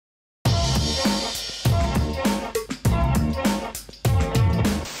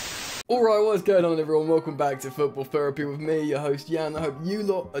Alright, what's going on everyone? Welcome back to Football Therapy with me, your host Jan. I hope you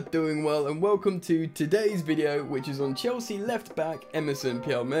lot are doing well and welcome to today's video, which is on Chelsea left back Emerson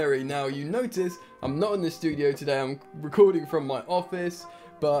Palmieri. Now you notice I'm not in the studio today, I'm recording from my office,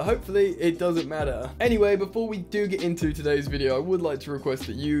 but hopefully it doesn't matter. Anyway, before we do get into today's video, I would like to request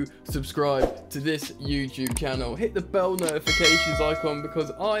that you subscribe to this YouTube channel. Hit the bell notifications icon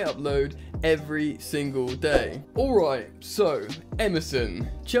because I upload every single day. Alright, so Emerson,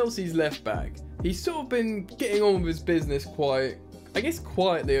 Chelsea's left back. He's sort of been getting on with his business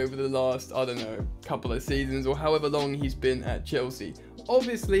quietly over the last, I don't know, couple of seasons or however long he's been at Chelsea.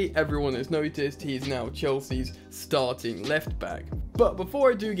 Obviously, everyone has noticed he is now Chelsea's starting left back. But before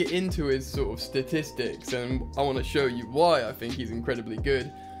I do get into his sort of statistics, and I want to show you why I think he's incredibly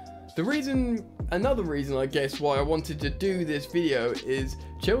good, another reason I guess why I wanted to do this video is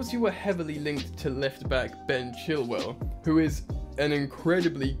Chelsea were heavily linked to left back Ben Chilwell, who is an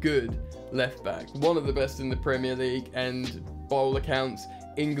incredibly good left back, one of the best in the Premier League and by all accounts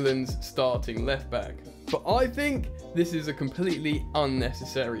England's starting left back. But I think this is a completely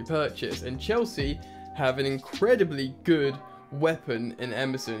unnecessary purchase, and Chelsea have an incredibly good weapon in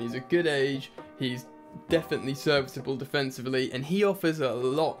Emerson. He's a good age, he's definitely serviceable defensively, and he offers a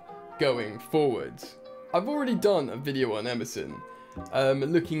lot going forwards. I've already done a video on Emerson,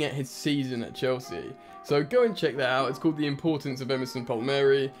 looking at his season at Chelsea, so go and check that out. It's called The Importance of Emerson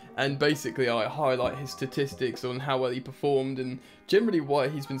Palmieri, and basically I highlight his statistics on how well he performed and generally why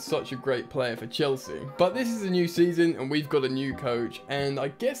he's been such a great player for Chelsea. But this is a new season and we've got a new coach, and I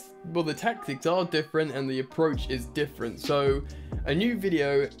guess, well, the tactics are different and the approach is different. So a new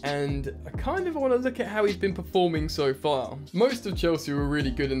video, and I kind of want to look at how he's been performing so far. Most of Chelsea were really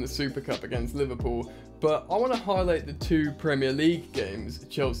good in the Super Cup against Liverpool, but I want to highlight the two Premier League games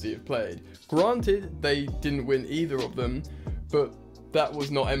Chelsea have played. Granted, they didn't win either of them, but that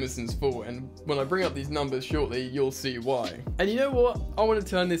was not Emerson's fault, and when I bring up these numbers shortly, you'll see why. And you know what? I want to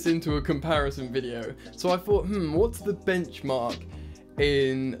turn this into a comparison video. So I thought, what's the benchmark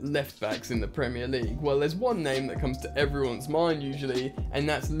in left backs in the Premier League? Well, there's one name that comes to everyone's mind usually, and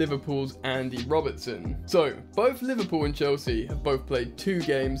that's Liverpool's Andy Robertson. So both Liverpool and Chelsea have both played 2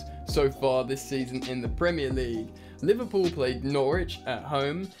 games so far this season in the Premier League. Liverpool played Norwich at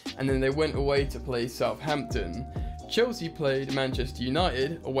home, and then they went away to play Southampton. Chelsea played Manchester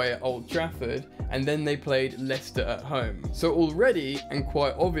United away at Old Trafford, and then they played Leicester at home. So already, and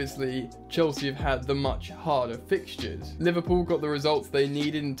quite obviously, Chelsea have had the much harder fixtures. Liverpool got the results they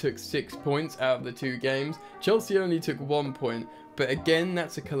needed and took 6 points out of the 2 games. Chelsea only took 1 point, but again,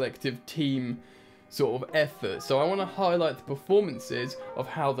 that's a collective team sort of effort. So I want to highlight the performances of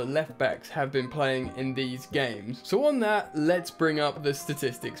how the left backs have been playing in these games. So on that, let's bring up the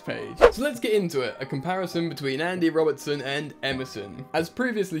statistics page. So let's get into it, a comparison between Andy Robertson and Emerson. As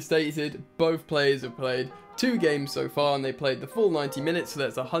previously stated, both players have played 2 games so far, and they played the full 90 minutes, so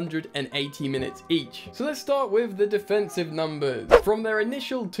that's 180 minutes each. So let's start with the defensive numbers. From their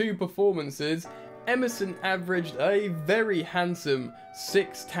initial 2 performances, Emerson averaged a very handsome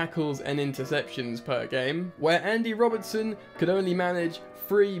 6 tackles and interceptions per game, where Andy Robertson could only manage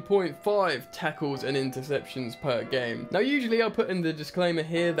 3.5 tackles and interceptions per game. Now usually I'll put in the disclaimer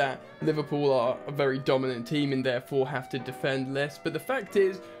here that Liverpool are a very dominant team and therefore have to defend less, but the fact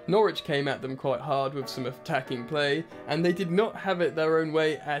is Norwich came at them quite hard with some attacking play, and they did not have it their own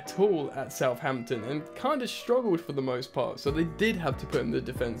way at all at Southampton and kind of struggled for the most part, so they did have to put in the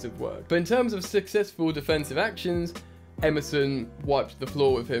defensive work. But in terms of successful defensive actions, Emerson wiped the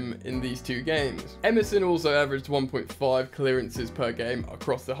floor with him in these 2 games. Emerson also averaged 1.5 clearances per game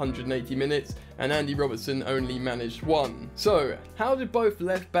across the 180 minutes, and Andy Robertson only managed 1. So, how did both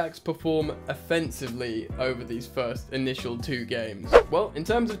left backs perform offensively over these first initial 2 games? Well, in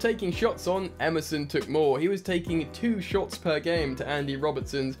terms of taking shots on, Emerson took more. He was taking 2 shots per game to Andy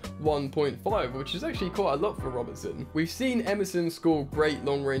Robertson's 1.5, which is actually quite a lot for Robertson. We've seen Emerson score great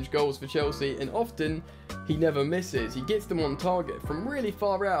long-range goals for Chelsea, and often he never misses. He gets them on target from really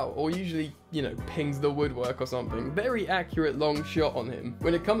far out, or usually, pings the woodwork or something. Very accurate long shot on him.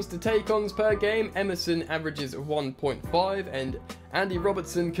 When it comes to take-ons per game, Emerson averages 1.5 and Andy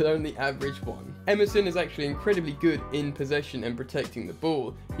Robertson could only average 1. Emerson is actually incredibly good in possession and protecting the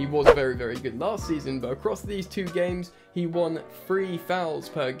ball. He was very, very good last season, but across these 2 games, he won 3 fouls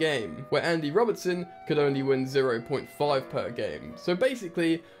per game, where Andy Robertson could only win 0.5 per game. So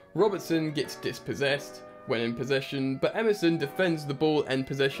basically, Robertson gets dispossessed, when in possession, but Emerson defends the ball and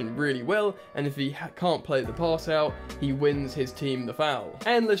possession really well, and if he can't play the pass out, he wins his team the foul.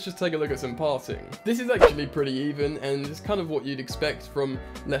 And let's just take a look at some passing. This is actually pretty even, and it's kind of what you'd expect from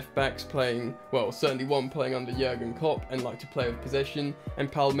left backs playing, well, certainly one playing under Jurgen Klopp and like to play with possession,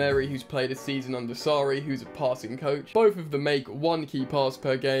 and Palmieri, who's played a season under Sarri, who's a passing coach. Both of them make one key pass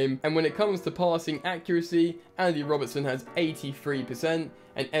per game, and when it comes to passing accuracy, Andy Robertson has 83%,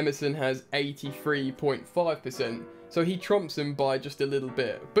 and Emerson has 83.5%, so he trumps him by just a little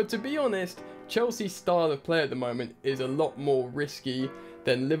bit. But to be honest, Chelsea's style of play at the moment is a lot more risky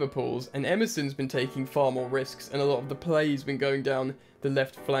than Liverpool's, and Emerson's been taking far more risks, and a lot of the play's been going down the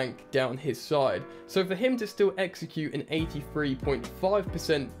left flank down his side. So for him to still execute an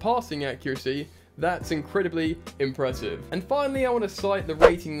 83.5% passing accuracy, that's incredibly impressive. And finally, I want to cite the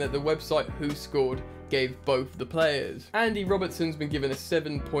rating that the website Who Scored gave both the players. Andy Robertson's been given a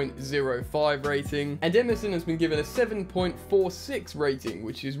 7.05 rating, and Emerson has been given a 7.46 rating,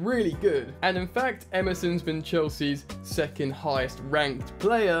 which is really good. And in fact, Emerson's been Chelsea's second highest ranked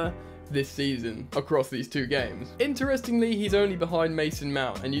player this season across these two games. Interestingly, he's only behind Mason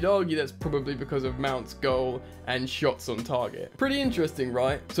Mount, and you'd argue that's probably because of Mount's goal and shots on target. Pretty interesting,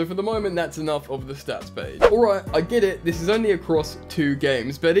 right? So for the moment, that's enough of the stats page. Alright, I get it, this is only across 2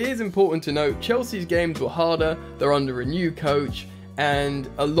 games, but it is important to note Chelsea's games were harder, they're under a new coach, and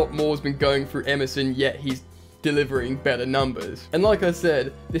a lot more has been going through Emerson, yet he's delivering better numbers. And like I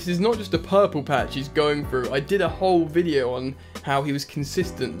said, this is not just a purple patch he's going through. I did a whole video on how he was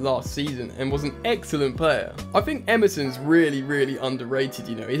consistent last season and was an excellent player. I think Emerson's really underrated,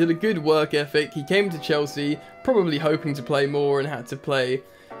 you know. He had a good work ethic. He came to Chelsea probably hoping to play more and had to play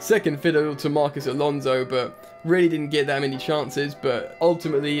second fiddle to Marcus Alonso, but really didn't get that many chances, but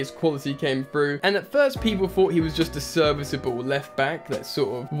ultimately his quality came through. And at first people thought he was just a serviceable left back, that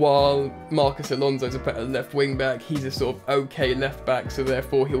sort of, while Marcus Alonso's a better left wing back, he's a sort of okay left back, so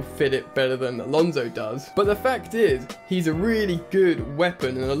therefore he'll fit it better than Alonso does. But the fact is, he's a really good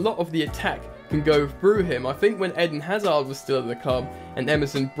weapon, and a lot of the attack can go through him. I think when Eden Hazard was still at the club and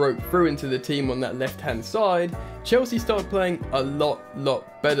Emerson broke through into the team on that left-hand side, Chelsea started playing a lot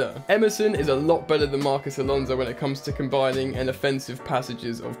better. Emerson is a lot better than Marcus Alonso when it comes to combining and offensive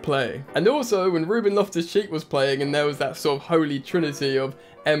passages of play. And also, when Ruben Loftus-Cheek was playing and there was that sort of holy trinity of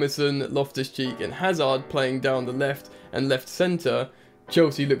Emerson, Loftus-Cheek and Hazard playing down the left and left centre,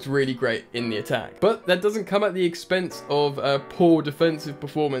 Chelsea looks really great in the attack. But that doesn't come at the expense of a poor defensive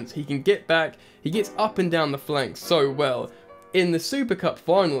performance. He can get back, he gets up and down the flanks so well. In the Super Cup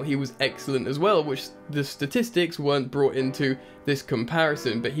final, he was excellent as well, which the statistics weren't brought into this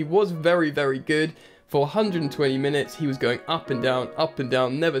comparison, but he was very good. For 120 minutes, he was going up and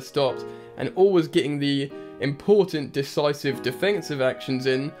down, never stopped, and always getting the important decisive defensive actions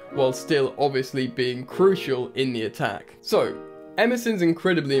in, while still obviously being crucial in the attack. So, Emerson's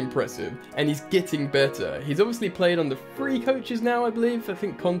incredibly impressive, and he's getting better. He's obviously played under 3 coaches now, I believe. I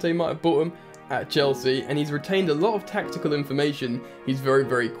think Conte might have bought him at Chelsea, and he's retained a lot of tactical information. He's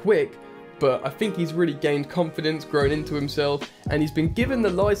very quick, but I think he's really gained confidence, grown into himself, and he's been given the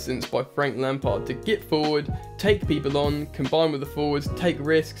license by Frank Lampard to get forward, take people on, combine with the forwards, take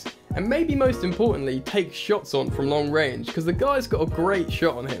risks, and maybe most importantly, take shots on from long range, because the guy's got a great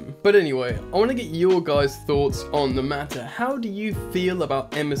shot on him. But anyway, I want to get your guys' thoughts on the matter. How do you feel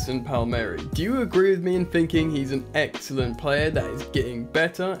about Emerson Palmieri? Do you agree with me in thinking he's an excellent player that is getting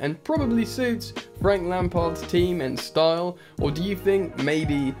better and probably suits Frank Lampard's team and style? Or do you think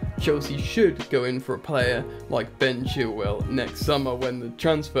maybe Chelsea should go in for a player like Ben Chilwell next summer when the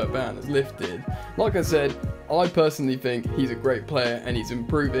transfer ban is lifted? Like I said, I personally think he's a great player and he's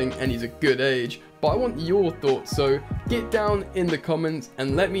improving and he's a good age, but I want your thoughts, so get down in the comments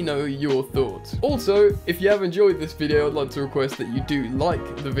and let me know your thoughts. Also, if you have enjoyed this video, I'd like to request that you do like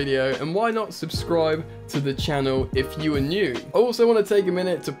the video, and why not subscribe to the channel if you are new. I also want to take a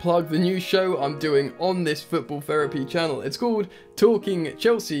minute to plug the new show I'm doing on this Football Therapy channel. It's called Talking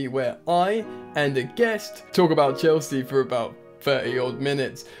Chelsea, where I and a guest talk about Chelsea for about 30 odd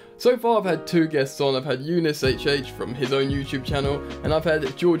minutes. So far I've had 2 guests on. I've had Eunice HH from his own YouTube channel, and I've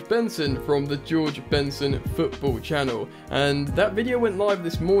had George Benson from the George Benson Football channel. And that video went live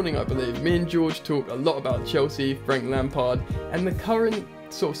this morning, I believe. Me and George talk a lot about Chelsea, Frank Lampard, and the current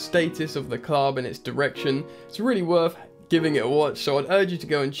sort of status of the club and its direction. It's really worth giving it a watch, so I'd urge you to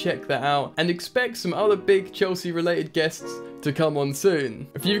go and check that out, and expect some other big Chelsea related guests to come on soon.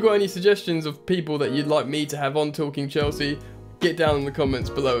 If you've got any suggestions of people that you'd like me to have on Talking Chelsea, get down in the comments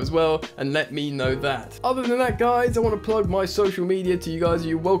below as well and let me know that. Other than that, guys, I want to plug my social media to you guys.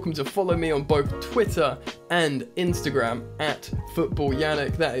 You're welcome to follow me on both Twitter and Instagram at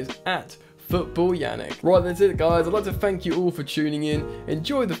FootballYannick. That is at Football Yannick. Right, that's it guys. I'd like to thank you all for tuning in.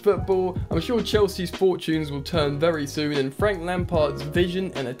 Enjoy the football. I'm sure Chelsea's fortunes will turn very soon, and Frank Lampard's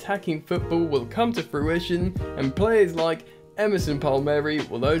vision and attacking football will come to fruition, and players like Emerson Palmieri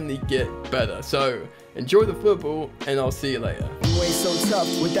will only get better. So enjoy the football, and I'll see you later. You ain't so tough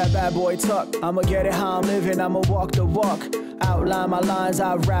with that bad boy talk. I'ma get it how I'm living, I'ma walk the walk. Outline my lines,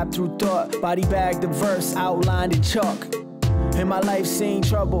 I rap through thought. Body bag the verse, outlined in chalk. In my life seen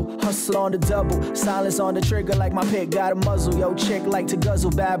trouble, hustle on the double. Silence on the trigger like my pick got a muzzle. Yo chick like to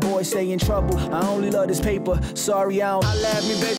guzzle, bad boy stay in trouble. I only love this paper, sorry I don't. I laugh me baby.